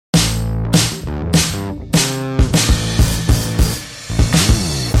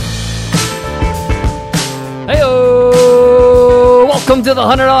Welcome to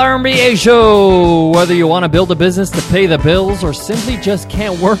the $100 MBA Show. Whether you want to build a business to pay the bills or simply just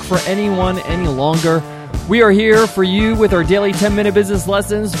can't work for anyone any longer, we are here for you with our daily 10-minute business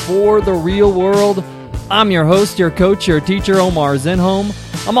lessons for the real world. I'm your host, your coach, your teacher, Omar Zenhom.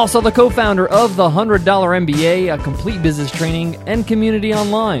 I'm also the co-founder of the $100 MBA, a complete business training and community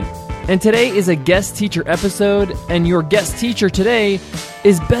online. And today is a guest teacher episode, and your guest teacher today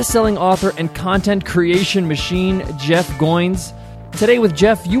is best-selling author and content creation machine, Jeff Goins. Today with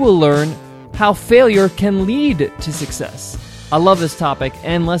Jeff, you will learn how failure can lead to success. I love this topic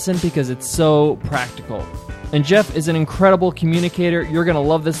and lesson because it's so practical. And Jeff is an incredible communicator. You're going to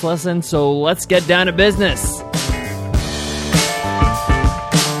love this lesson, so let's get down to business.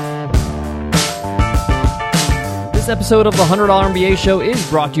 This episode of the $100 MBA Show is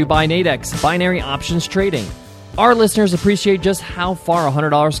brought to you by Nadex, Binary Options Trading. Our listeners appreciate just how far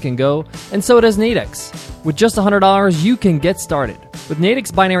 $100 can go, and so does Nadex. With just $100, you can get started. With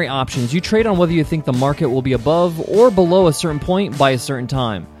Nadex Binary Options, you trade on whether you think the market will be above or below a certain point by a certain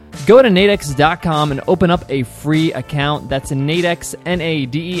time. Go to nadex.com and open up a free account. That's Nadex,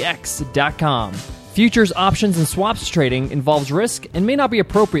 Nadex.com. Futures, options, and swaps trading involves risk and may not be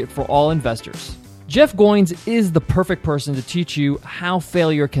appropriate for all investors. Jeff Goins is the perfect person to teach you how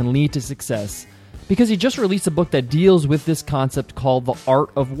failure can lead to success because he just released a book that deals with this concept called The Art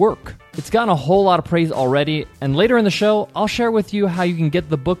of Work. It's gotten a whole lot of praise already, and later in the show, I'll share with you how you can get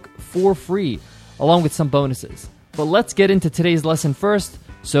the book for free, along with some bonuses. But let's get into today's lesson first,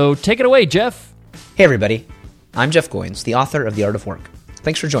 so take it away, Jeff. Hey everybody, I'm Jeff Goins, the author of The Art of Work.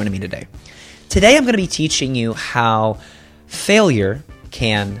 Thanks for joining me today. Today I'm going to be teaching you how failure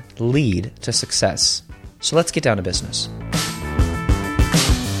can lead to success. So let's get down to business.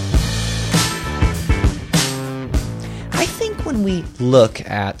 I think when we look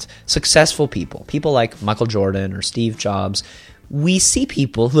at successful people like Michael Jordan or Steve Jobs, we see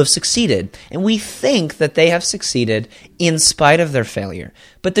people who have succeeded, and we think that they have succeeded in spite of their failure.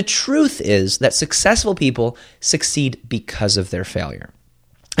 But the truth is that successful people succeed because of their failure.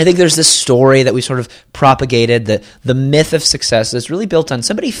 I think there's this story that we sort of propagated, the myth of success is really built on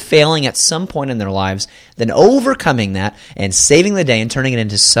somebody failing at some point in their lives, then overcoming that and saving the day and turning it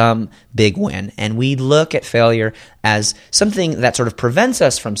into some big win. And we look at failure as something that sort of prevents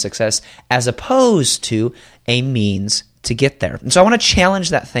us from success as opposed to a means to get there. And so I want to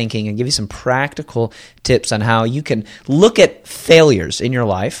challenge that thinking and give you some practical tips on how you can look at failures in your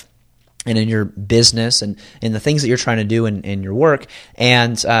life and in your business and in the things that you're trying to do in your work,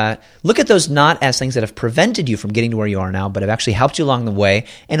 and look at those not as things that have prevented you from getting to where you are now, but have actually helped you along the way,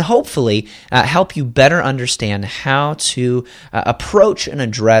 and hopefully help you better understand how to approach and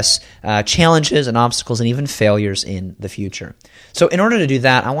address challenges and obstacles and even failures in the future. So in order to do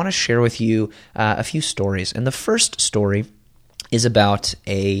that, I want to share with you a few stories. And the first story is about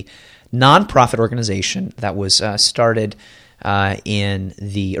a nonprofit organization that was started in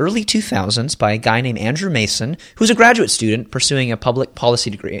the early 2000s by a guy named Andrew Mason, who's a graduate student pursuing a public policy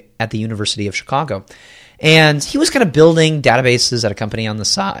degree at the University of Chicago. And he was kind of building databases at a company on the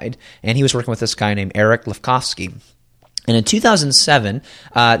side, and he was working with this guy named Eric Lefkofsky. And in 2007,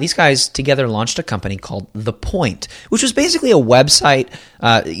 these guys together launched a company called The Point, which was basically a website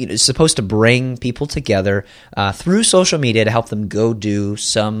supposed to bring people together through social media to help them go do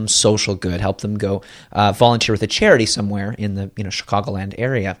some social good, help them go volunteer with a charity somewhere in the Chicagoland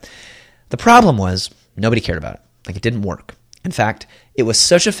area. The problem was nobody cared about it. It didn't work. In fact, it was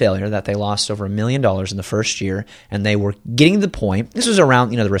such a failure that they lost over $1 million in the first year, and they were getting to the point. This was around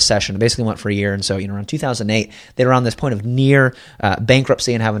the recession. It basically went for a year, and so around 2008, they were on this point of near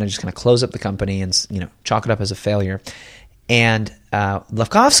bankruptcy and having to just kind of close up the company and chalk it up as a failure. And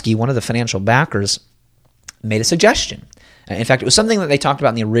Lefkofsky, one of the financial backers, made a suggestion. In fact, it was something that they talked about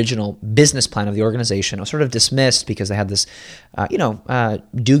in the original business plan of the organization. It was sort of dismissed because they had this,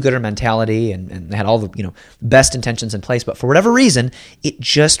 do-gooder mentality, and they had all the, best intentions in place. But for whatever reason, it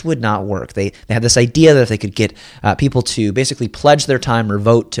just would not work. They had this idea that if they could get people to basically pledge their time or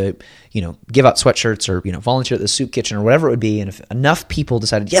vote to, give out sweatshirts or, volunteer at the soup kitchen or whatever it would be, and if enough people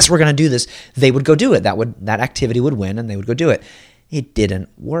decided, yes, we're going to do this, they would go do it. That activity would win, and they would go do it. It didn't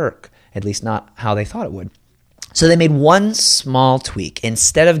work, at least not how they thought it would. So they made one small tweak.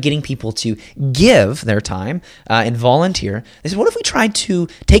 Instead of getting people to give their time and volunteer, they said, what if we tried to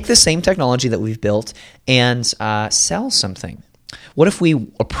take the same technology that we've built and sell something? What if we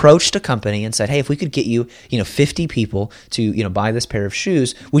approached a company and said, hey, if we could get you, 50 people to, buy this pair of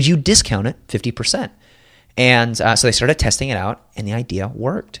shoes, would you discount it 50%? And so they started testing it out, and the idea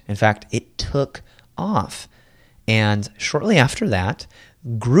worked. In fact, it took off. And shortly after that,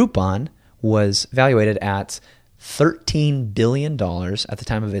 Groupon was valuated at $13 billion at the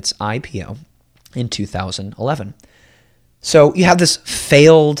time of its IPO in 2011. So you have this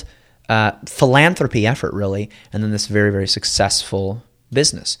failed philanthropy effort, really, and then this very, very successful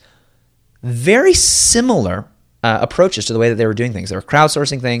business. Very similar approaches to the way that they were doing things. They were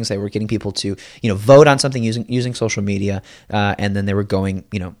crowdsourcing things. They were getting people to, vote on something using social media, and then they were going,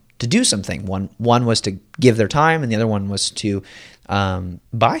 to do something. One was to give their time, and the other one was to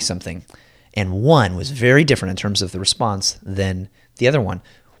buy something. And one was very different in terms of the response than the other one.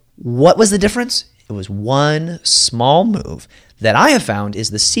 What was the difference? It was one small move that I have found is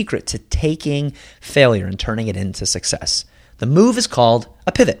the secret to taking failure and turning it into success. The move is called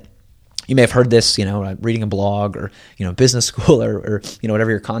a pivot. You may have heard this, reading a blog or, business school or whatever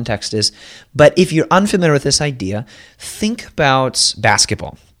your context is. But if you're unfamiliar with this idea, think about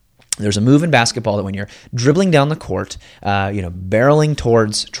basketball. There's a move in basketball that when you're dribbling down the court, barreling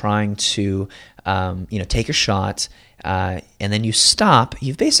towards trying to, take a shot, and then you stop,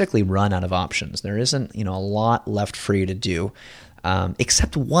 you've basically run out of options. There isn't, a lot left for you to do,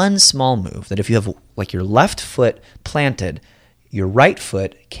 except one small move that if you have your left foot planted, your right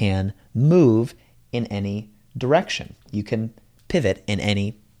foot can move in any direction. You can pivot in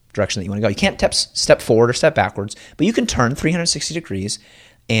any direction that you want to go. You can't step forward or step backwards, but you can turn 360 degrees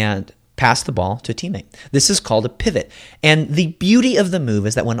and pass the ball to a teammate. This is called a pivot. And the beauty of the move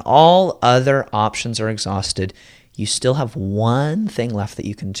is that when all other options are exhausted, you still have one thing left that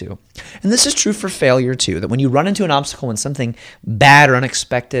you can do. And this is true for failure too, that when you run into an obstacle, when something bad or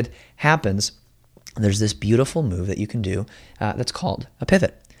unexpected happens, there's this beautiful move that you can do that's called a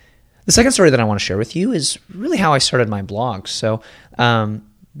pivot. The second story that I want to share with you is really how I started my blog. So,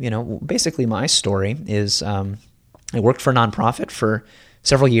 basically my story is I worked for a nonprofit for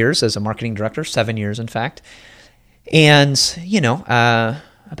several years as a marketing director, 7 years in fact. And,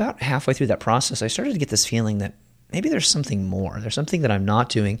 about halfway through that process, I started to get this feeling that maybe there's something more. There's something that I'm not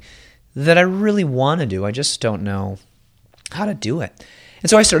doing that I really want to do. I just don't know how to do it. And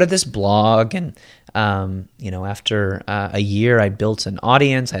so I started this blog, and after a year, I built an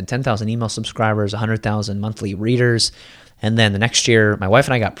audience. I had 10,000 email subscribers, 100,000 monthly readers. And then the next year, my wife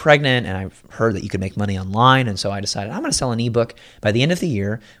and I got pregnant, and I heard that you could make money online. And so I decided I'm going to sell an ebook. By the end of the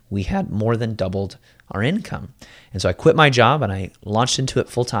year, we had more than doubled our income. And so I quit my job, and I launched into it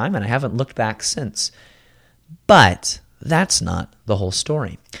full time, and I haven't looked back since. But that's not the whole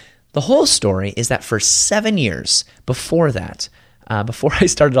story. The whole story is that for 7 years before that, before I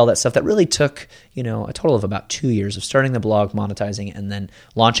started all that stuff, that really took, a total of about 2 years of starting the blog, monetizing, and then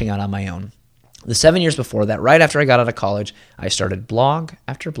launching out on my own. The 7 years before that, right after I got out of college, I started blog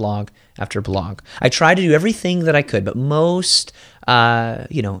after blog after blog. I tried to do everything that I could, but most, most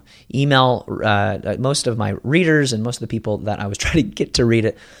of my readers and most of the people that I was trying to get to read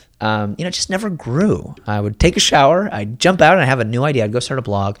it, just never grew. I would take a shower, I'd jump out and I'd have a new idea. I'd go start a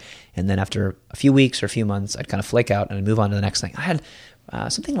blog. And then after a few weeks or a few months, I'd kind of flake out and I'd move on to the next thing. I had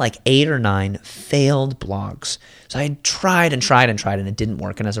something like 8 or 9 failed blogs. So I tried and tried and tried, and it didn't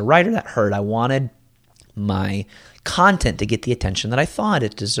work. And as a writer, that hurt. I wanted my content to get the attention that I thought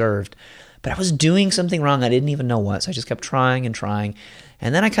it deserved. But I was doing something wrong. I didn't even know what. So I just kept trying and trying.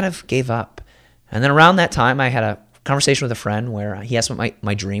 And then I kind of gave up. And then around that time, I had a conversation with a friend where he asked what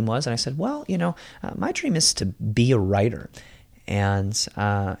my dream was. And I said, well, my dream is to be a writer. And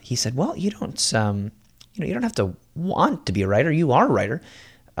he said, well, you don't have to want to be a writer. You are a writer.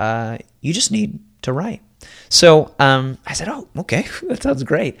 You just need to write. So I said, oh, okay, that sounds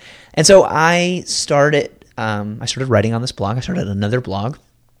great. And so I started writing on this blog. I started another blog.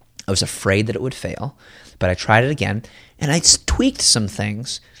 I was afraid that it would fail, but I tried it again, and I tweaked some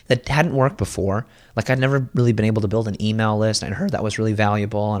things that hadn't worked before. Like I'd never really been able to build an email list. I'd heard that was really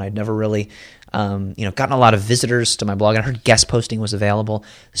valuable, and I'd never really, gotten a lot of visitors to my blog. I heard guest posting was available,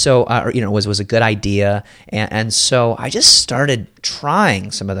 so was a good idea, and so I just started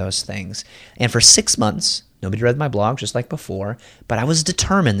trying some of those things. And for 6 months, nobody read my blog, just like before, but I was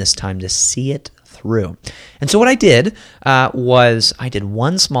determined this time to see it through. And so what I did was I did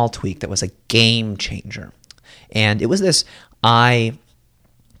one small tweak that was a game changer, and it was this: I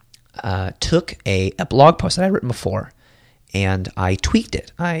took a blog post that I'd written before, and I tweaked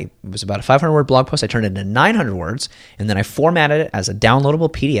it. It was about a 500-word blog post. I turned it into 900 words, and then I formatted it as a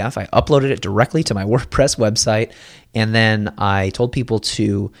downloadable PDF. I uploaded it directly to my WordPress website, and then I told people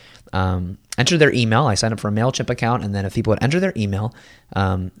to enter their email. I signed up for a MailChimp account, and then if people would enter their email,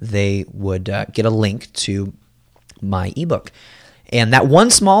 they would get a link to my ebook. And that one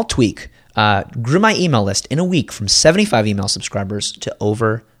small tweak grew my email list in a week from 75 email subscribers to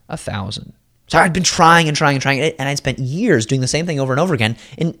over 1,000. So I'd been trying and I'd spent years doing the same thing over and over again,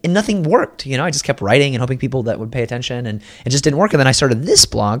 and nothing worked. I just kept writing and hoping people that would pay attention, and it just didn't work. And then I started this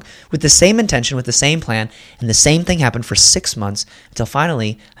blog with the same intention, with the same plan, and the same thing happened for 6 months until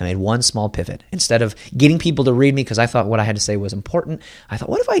finally I made one small pivot. Instead of getting people to read me because I thought what I had to say was important, I thought,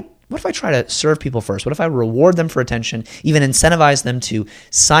 what if I try to serve people first? What if I reward them for attention, even incentivize them to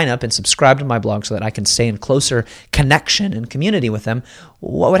sign up and subscribe to my blog so that I can stay in closer connection and community with them?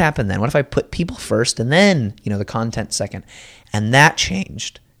 What would happen then? What if I put people first and then, the content second? And that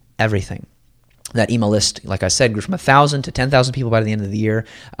changed everything. That email list, like I said, grew from 1,000 to 10,000 people by the end of the year,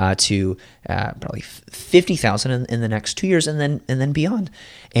 to probably 50,000 in the next 2 years, and then beyond.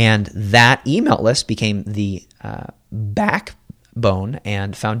 And that email list became the backbone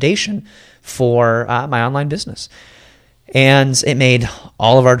and foundation for my online business. And it made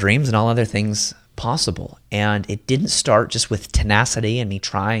all of our dreams and all other things possible. And it didn't start just with tenacity and me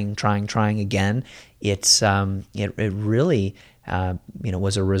trying again. It really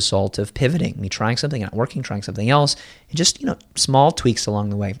was a result of pivoting, me trying something, not working, trying something else, and just small tweaks along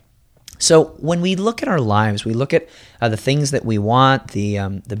the way. So when we look at our lives, we look at the things that we want,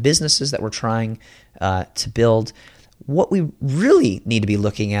 the businesses that we're trying to build. What we really need to be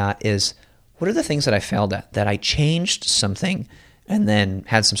looking at is, what are the things that I failed at, that I changed something and then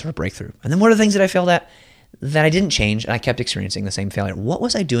had some sort of breakthrough? And then what are the things that I failed at that I didn't change and I kept experiencing the same failure? What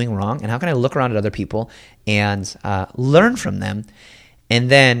was I doing wrong, and how can I look around at other people and learn from them?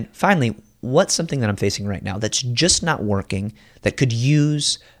 And then finally, what's something that I'm facing right now that's just not working that could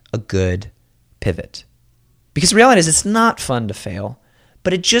use a good pivot? Because the reality is, it's not fun to fail,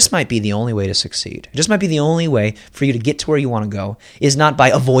 but it just might be the only way to succeed. It just might be the only way for you to get to where you want to go, is not by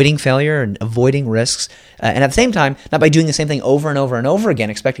avoiding failure and avoiding risks, and at the same time, not by doing the same thing over and over and over again,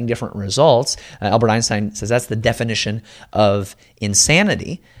 expecting different results. Albert Einstein says that's the definition of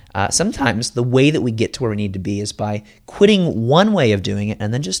insanity. Sometimes the way that we get to where we need to be is by quitting one way of doing it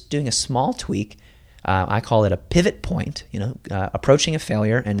and then just doing a small tweak. I call it a pivot point, approaching a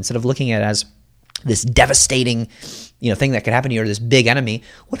failure, and instead of looking at it as this devastating, thing that could happen to you, or this big enemy,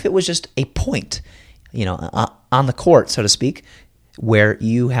 what if it was just a point, on the court, so to speak, where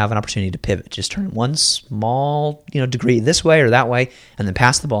you have an opportunity to pivot. Just turn one small, degree this way or that way, and then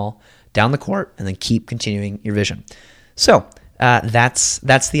pass the ball down the court, and then keep continuing your vision. So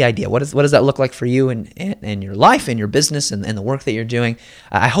that's the idea. What does that look like for you in your life, in your business, and the work that you're doing?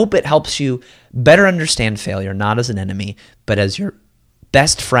 I hope it helps you better understand failure, not as an enemy, but as your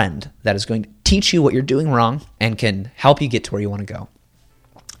best friend that is going to teach you what you're doing wrong and can help you get to where you want to go.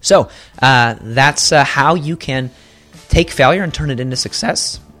 So that's how you can take failure and turn it into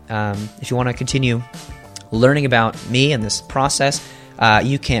success. If you want to continue learning about me and this process,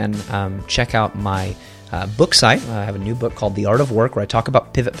 you can check out my book site. I have a new book called The Art of Work, where I talk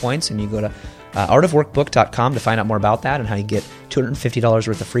about pivot points, and you go to artofworkbook.com to find out more about that and how you get $250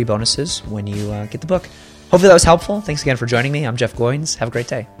 worth of free bonuses when you get the book. Hopefully that was helpful. Thanks again for joining me. I'm Jeff Goins. Have a great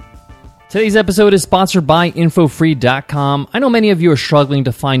day. Today's episode is sponsored by InfoFree.com. I know many of you are struggling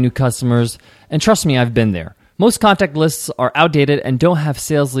to find new customers, and trust me, I've been there. Most contact lists are outdated and don't have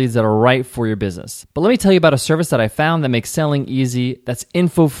sales leads that are right for your business. But let me tell you about a service that I found that makes selling easy. That's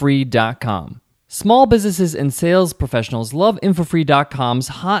InfoFree.com. Small businesses and sales professionals love InfoFree.com's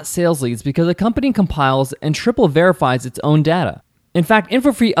hot sales leads because the company compiles and triple verifies its own data. In fact,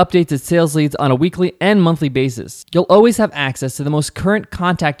 InfoFree updates its sales leads on a weekly and monthly basis. You'll always have access to the most current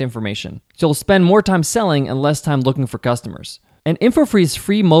contact information, so you'll spend more time selling and less time looking for customers. And InfoFree's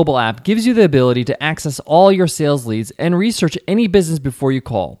free mobile app gives you the ability to access all your sales leads and research any business before you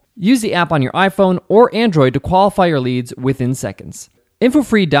call. Use the app on your iPhone or Android to qualify your leads within seconds.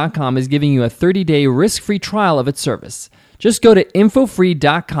 InfoFree.com is giving you a 30-day risk-free trial of its service. Just go to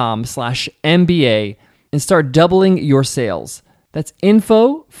infofree.com/MBA and start doubling your sales. That's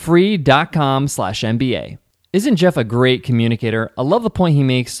infofree.com/MBA. Isn't Jeff a great communicator? I love the point he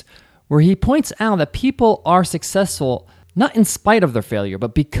makes where he points out that people are successful not in spite of their failure,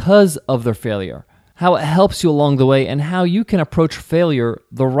 but because of their failure. How it helps you along the way and how you can approach failure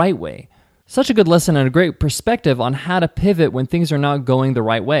the right way. Such a good lesson and a great perspective on how to pivot when things are not going the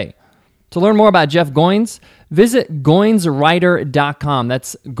right way. To learn more about Jeff Goins, visit goinswriter.com.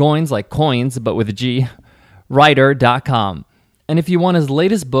 That's Goins like coins, but with a G, writer.com. And if you want his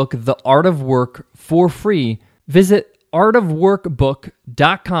latest book, The Art of Work, for free, visit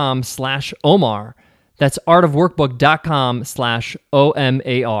artofworkbook.com/Omar. That's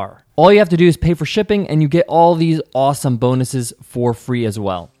artofworkbook.com/OMAR. All you have to do is pay for shipping, and you get all these awesome bonuses for free as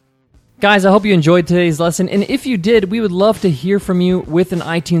well. Guys, I hope you enjoyed today's lesson, and if you did, we would love to hear from you with an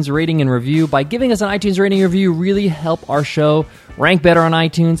iTunes rating and review. By giving us an iTunes rating and review, really help our show rank better on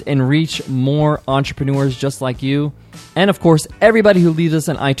iTunes and reach more entrepreneurs just like you. And of course, everybody who leaves us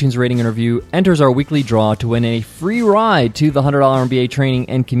an iTunes rating and review enters our weekly draw to win a free ride to the $100 MBA training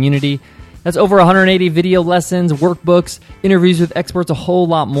and community. That's over 180 video lessons, workbooks, interviews with experts, a whole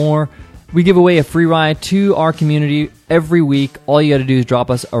lot more. We give away a free ride to our community every week. All you got to do is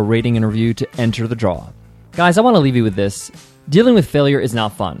drop us a rating and review to enter the draw. Guys, I want to leave you with this. Dealing with failure is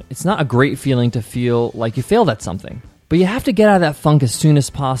not fun. It's not a great feeling to feel like you failed at something. But you have to get out of that funk as soon as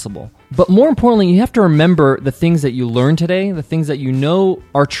possible. But more importantly, you have to remember the things that you learned today, the things that you know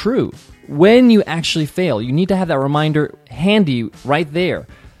are true. When you actually fail, you need to have that reminder handy right there.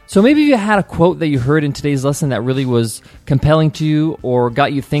 So maybe you had a quote that you heard in today's lesson that really was compelling to you or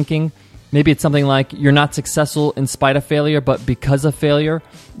got you thinking. Maybe it's something like, you're not successful in spite of failure, but because of failure.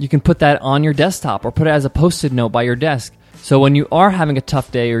 You can put that on your desktop or put it as a Post-it note by your desk. So when you are having a tough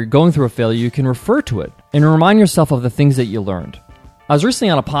day or you're going through a failure, you can refer to it and remind yourself of the things that you learned. I was recently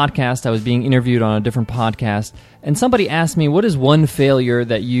on a podcast. I was being interviewed on a different podcast, and somebody asked me, what is one failure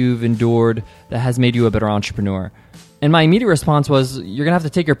that you've endured that has made you a better entrepreneur? And my immediate response was, you're going to have to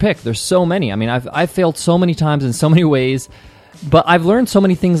take your pick. There's so many. I mean, I've failed so many times in so many ways, but I've learned so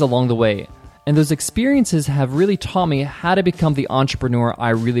many things along the way. And those experiences have really taught me how to become the entrepreneur I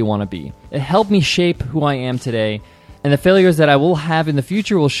really want to be. It helped me shape who I am today. And the failures that I will have in the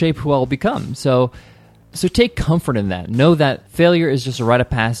future will shape who I'll become. So take comfort in that. Know that failure is just a rite of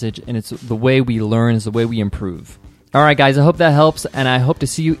passage, and it's the way we learn, it's the way we improve. All right, guys, I hope that helps, and I hope to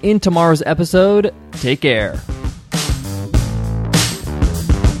see you in tomorrow's episode. Take care.